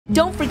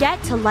Don't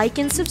forget to like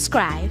and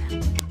subscribe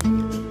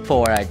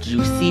for a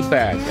juicy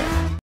burger.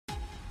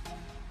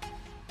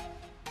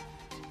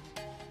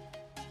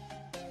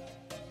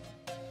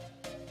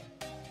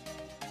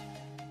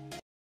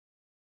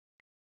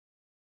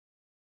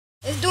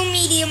 Let's do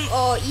medium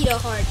or either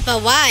hard.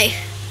 But why?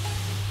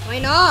 Why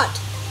not?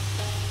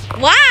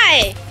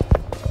 Why?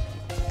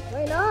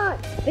 Why not?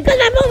 Because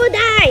my phone will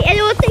die and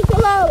it will take so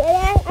long and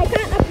then I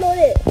can't upload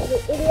it, you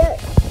idiot.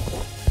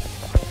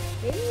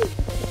 Maybe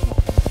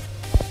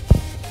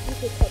you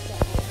should cut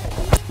that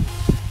out.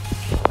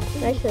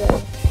 I should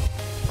have.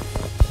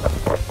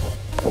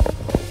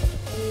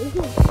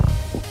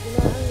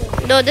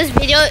 No, this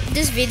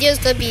video is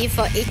gonna be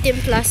for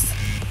 18 plus.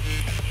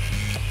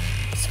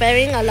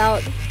 Swearing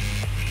aloud.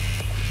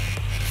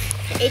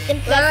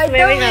 18 plus I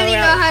swearing don't really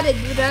know around. how to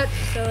do that,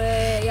 so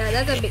yeah,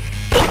 that's a big.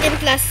 18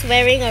 plus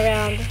swearing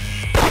around.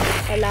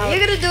 Aloud. Are you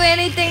gonna do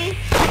anything?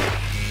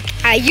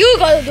 Are you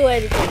gonna do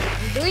anything?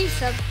 I'm doing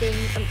something.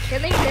 I'm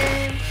killing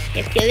them.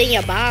 You're killing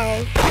your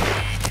bow.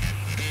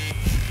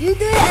 You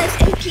do it as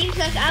 18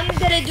 plus. I'm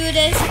gonna do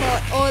this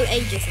for all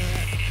ages.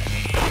 Alright?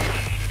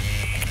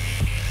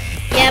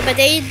 Yeah, but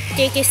they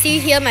can still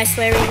hear my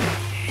swearing.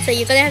 So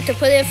you're gonna have to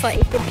put it for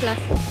 18 plus.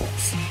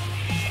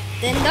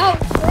 Then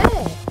don't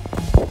swear.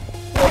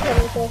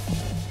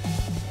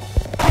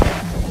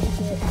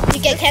 You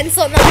get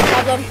cancelled, not a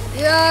problem.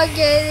 You're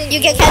getting. You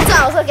get cancelled,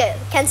 I also get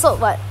cancelled.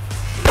 What?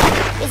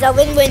 It's a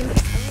win-win.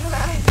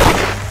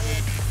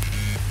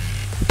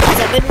 It's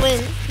a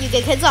win-win. You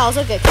get cancelled, I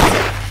also get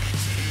cancelled.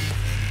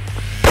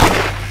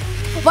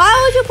 Why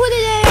would you put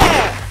it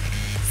there?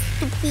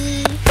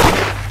 Stupid.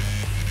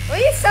 Well,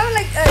 you sound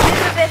like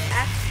Elizabeth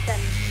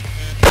Ashton.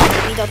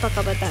 We don't talk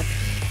about that.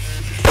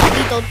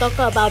 We don't talk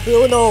about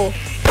Bruno.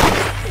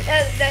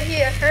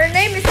 Here, her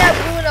name is not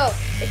Bruno.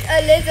 It's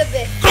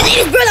Elizabeth. Her name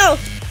is Bruno!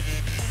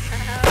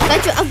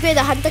 Can't you upgrade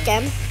the hunter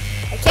cam?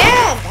 I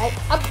can't.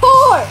 I'm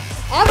poor.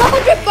 I have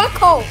 100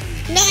 bucko.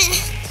 No.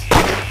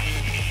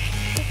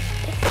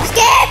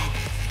 Skip.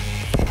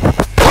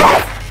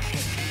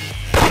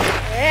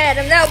 Alright,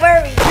 I'm not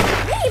worried.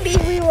 Maybe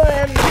we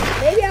will.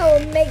 Maybe I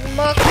will make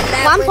more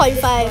collab. 1.5.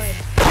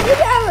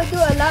 Maybe I will do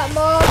a lot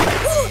more.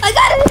 I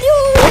got a new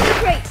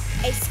crate.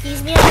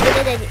 Excuse me, I'm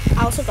older than you.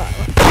 I also got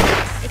one.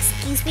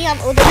 Excuse me, I'm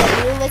older than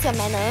you. With your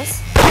manners?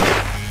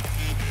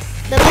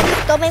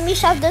 Don't make me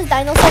shove this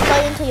dinosaur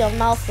toy into your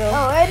mouth, bro.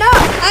 Oh, I know.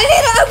 I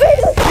need to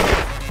upgrade it.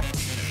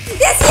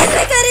 Yes, I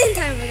got it in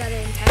time. I got it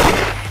in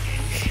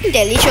time.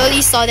 They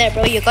literally saw that,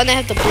 bro. You're gonna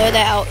have to blur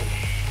that out.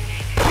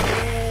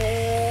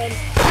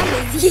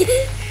 I'm busy.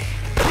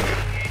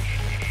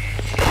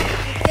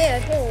 Okay.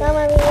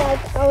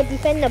 I will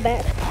defend the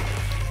back.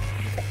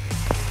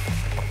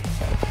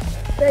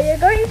 So you're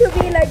going to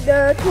be like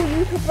the two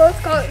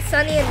YouTubers called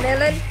Sunny and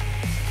Melon?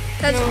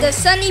 Cause the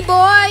Sunny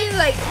boy,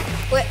 like,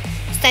 what?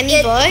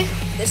 Sunny boy?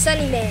 The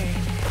Sunny man.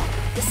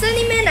 The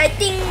Sunny man, I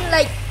think,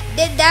 like,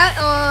 did that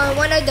on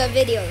one of the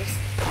videos.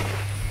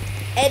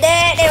 And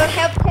then it will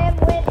help him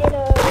win in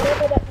a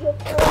whatever that you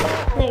call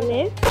that.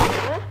 Nightmare?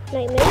 Huh?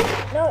 Nightmare?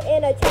 No,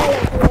 in a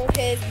challenge with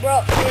his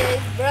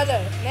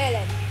brother,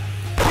 Melon.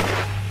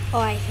 Oh,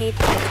 I hate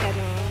that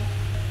channel.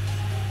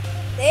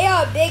 They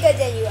are bigger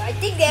than you. I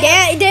think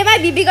They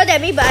might be bigger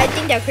than me, but I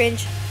think they're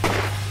cringe.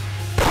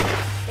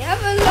 they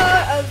have a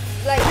lot of,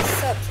 like,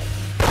 subs.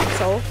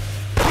 So?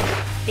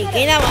 They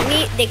gain out on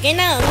me. They gain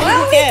out on me. Why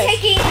Who cares?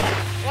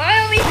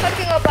 are we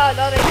talking about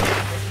other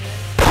YouTubers?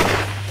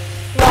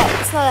 What?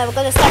 It's not like we're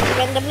gonna start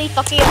randomly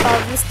talking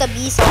about Mr.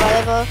 Beast or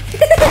whatever.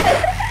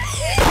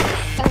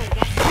 Oh my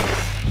god.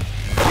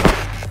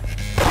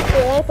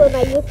 Okay, I put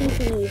my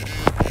UPC.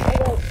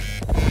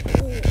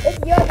 It's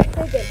your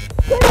decision.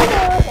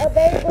 Twitter was a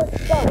very good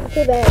spot.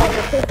 Too bad I'm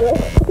not too good.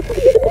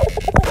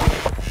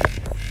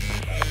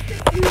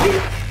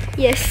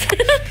 Yes.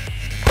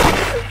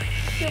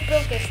 You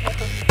broke this.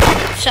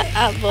 Shut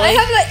up, boy. I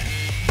have like.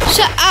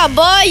 Shut up,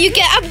 boy. You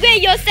can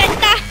upgrade your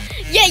Santa.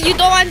 Yeah, you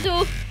don't want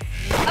to.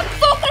 I'm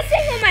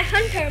focusing on my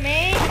hunter,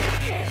 man.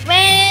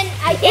 When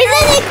I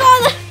Isn't it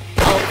called?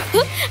 Oh,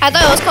 I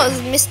thought it was called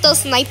Mr.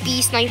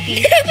 Snipey.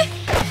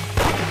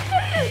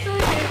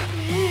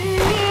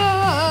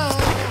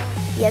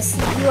 Yes,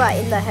 you are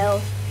in the hell.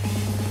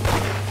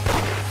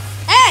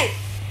 Hey!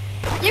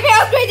 Let me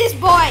upgrade this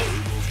boy!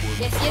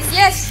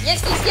 Yes.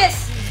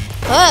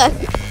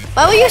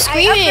 Why were you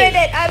screaming?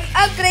 I'm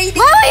upgrading.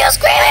 Why were you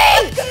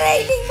screaming?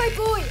 Upgrading my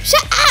boy.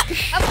 Shut up!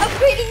 I'm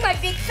upgrading my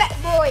big fat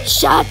boy.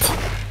 Shut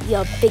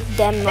your big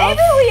damn mouth.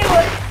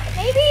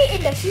 Maybe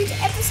in the future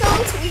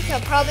episodes we can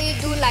probably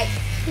do like.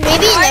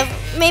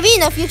 Maybe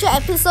in the future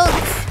episodes.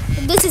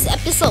 This is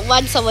episode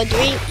 1, so we're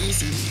doing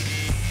easy.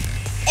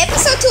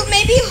 Episode 2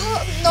 maybe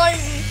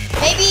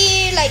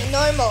like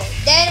normal.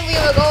 Then we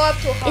will go up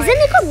to hard. Isn't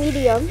it called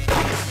medium?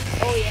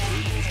 Oh yeah.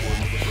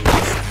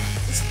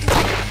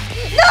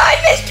 No, I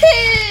missed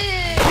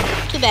him!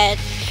 Too bad.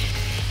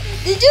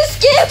 Did you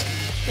skip?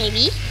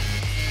 Maybe.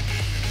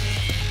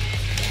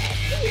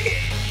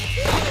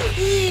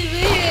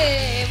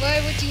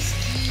 Why would you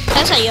skip?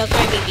 That's like your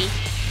crybaby.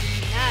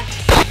 Not.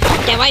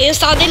 Yeah, why you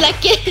sounded like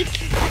it?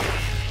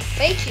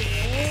 Faking,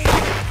 man.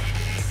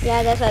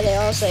 Yeah, that's what they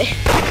all say. You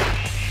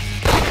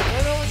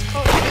don't know what's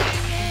called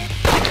faking, man?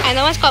 I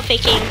know it's called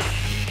faking,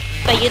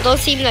 but you don't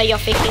seem like you're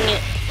faking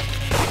it.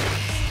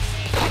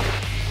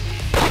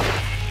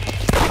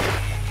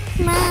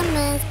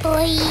 Mama's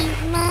boy,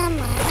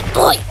 mama's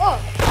boy. Oh,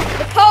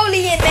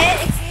 Napoleon,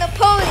 man. It's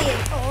Napoleon.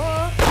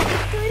 Oh,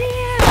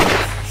 Napoleon.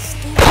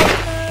 Stupid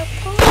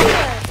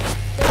Napoleon.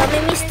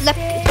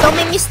 Don't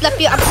make me slap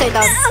you upside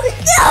down.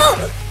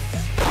 No!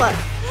 What?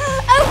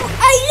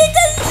 I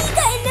literally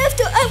got enough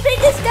to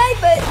upgrade this guy,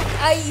 but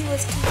I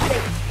was too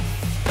late.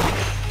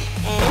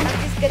 And I'm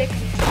just gonna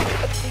continue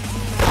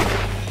upgrading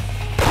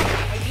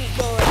my big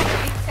boy, my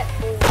big fat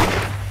boy.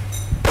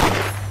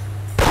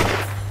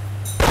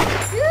 I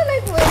feel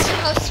like we're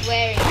somehow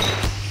swearing.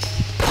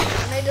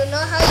 And I don't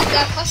know how is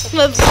that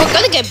possible. we're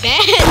gonna get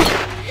banned.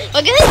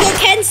 We're gonna get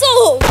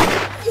cancelled.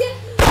 Yeah.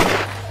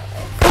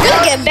 We're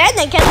gonna get banned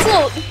and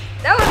cancelled.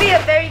 That would be a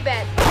very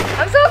bad.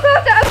 I'm so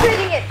close to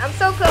upgrading it. I'm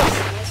so close.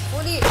 It's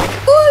fully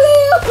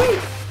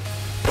upgrade.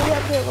 Fully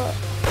upgrade what?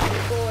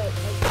 Boy,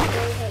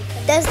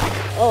 That's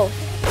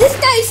this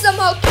guy is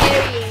somehow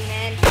carrying,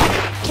 man.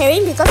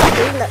 carrying because I'm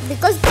doing that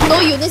because no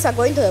units are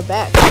going to the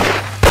back.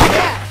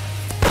 Yeah.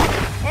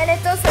 And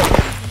it's also easy.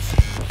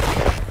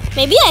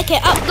 Maybe I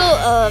can upload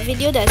a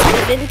video that's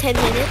within 10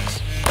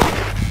 minutes.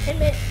 10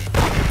 minutes.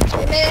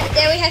 10 minutes.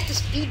 Then we have to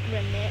speed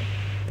run, man.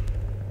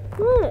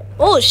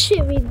 Oh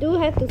shit, we do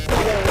have to speed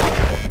run.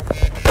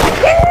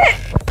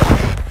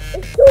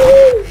 It's too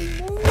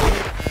easy, man.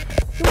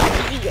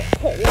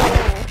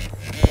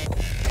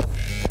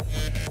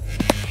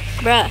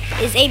 Bruh,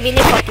 it's 8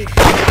 minutes 40.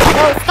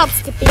 No, stop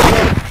skipping, bro.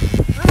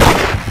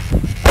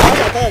 Otherwise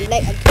I'm gonna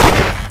lag again.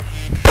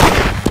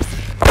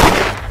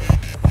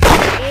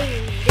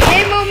 The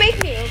game will make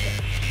me. Okay.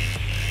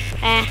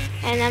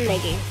 And I'm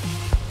lagging.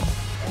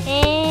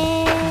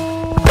 And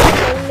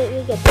don't let me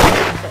get that.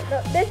 No,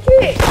 that's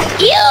it.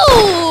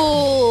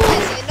 Ew!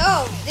 Listen,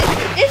 no.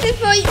 This is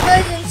for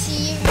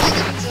emergency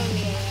meetings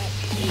only.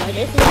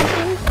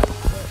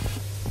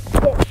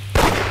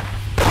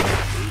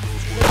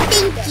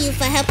 Thank you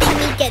for helping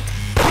me get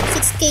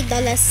 $6K.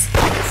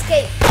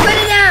 Okay, put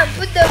it down.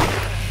 Put the.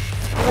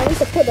 I need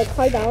to put the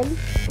car down.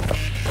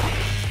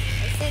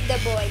 Sit the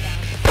boy down.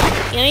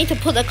 You need to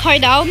put the car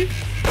down. There's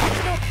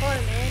no car,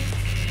 man.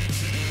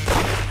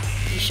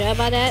 You sure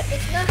about that?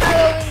 It's not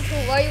Halloween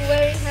too. Why are you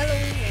wearing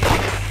Halloween?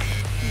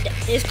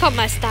 It's called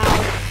my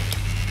style.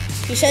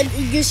 You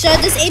sure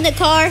this ain't a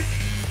car?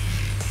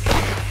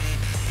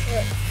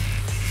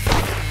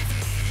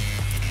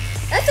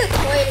 That's a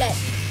toilet.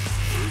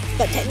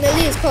 But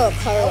technically it's called a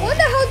car. I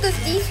wonder how does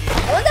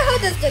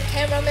the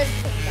cameraman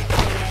think that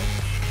way?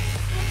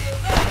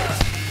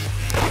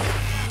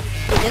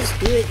 They just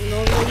do it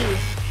normally.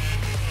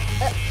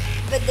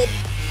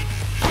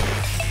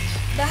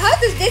 But how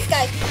does this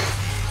guy think?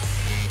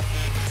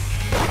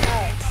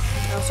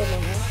 I also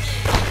don't know.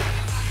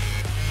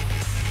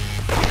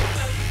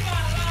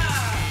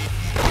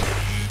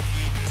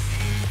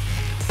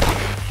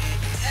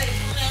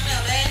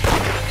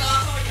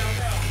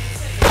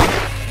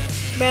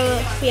 Bro,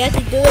 we have to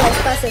do it as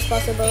fast as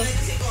possible.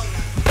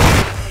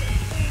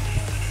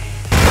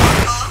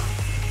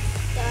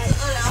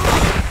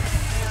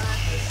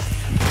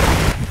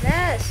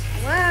 Last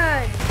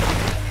one.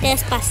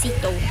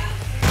 Despacito.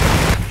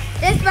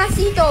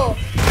 Despacito.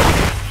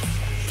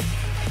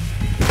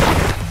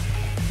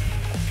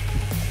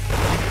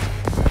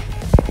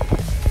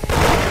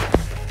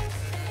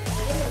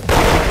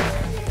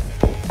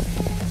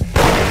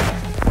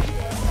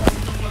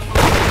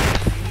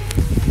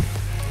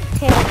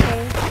 Okay.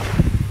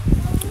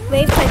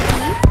 Wave 20.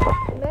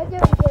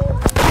 Imagine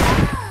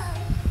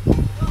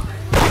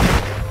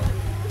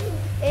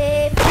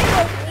if it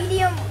was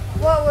medium,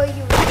 what will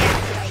you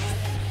react like?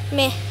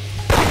 Meh.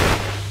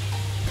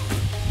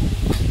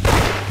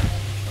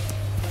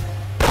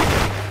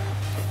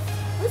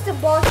 Who's the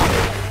boss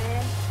here,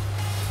 man?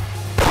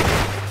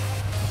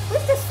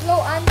 Who's the slow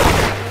auntie,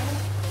 man?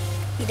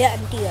 Either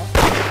auntie lah.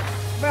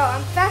 Bro,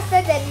 I'm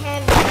faster than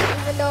him, man,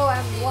 even though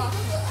I'm walking.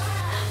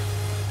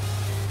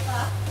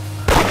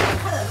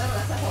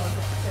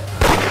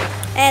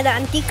 The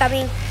auntie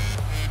coming.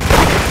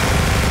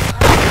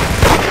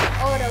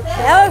 Oh, the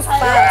That was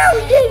fast.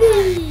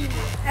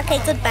 Okay,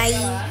 goodbye.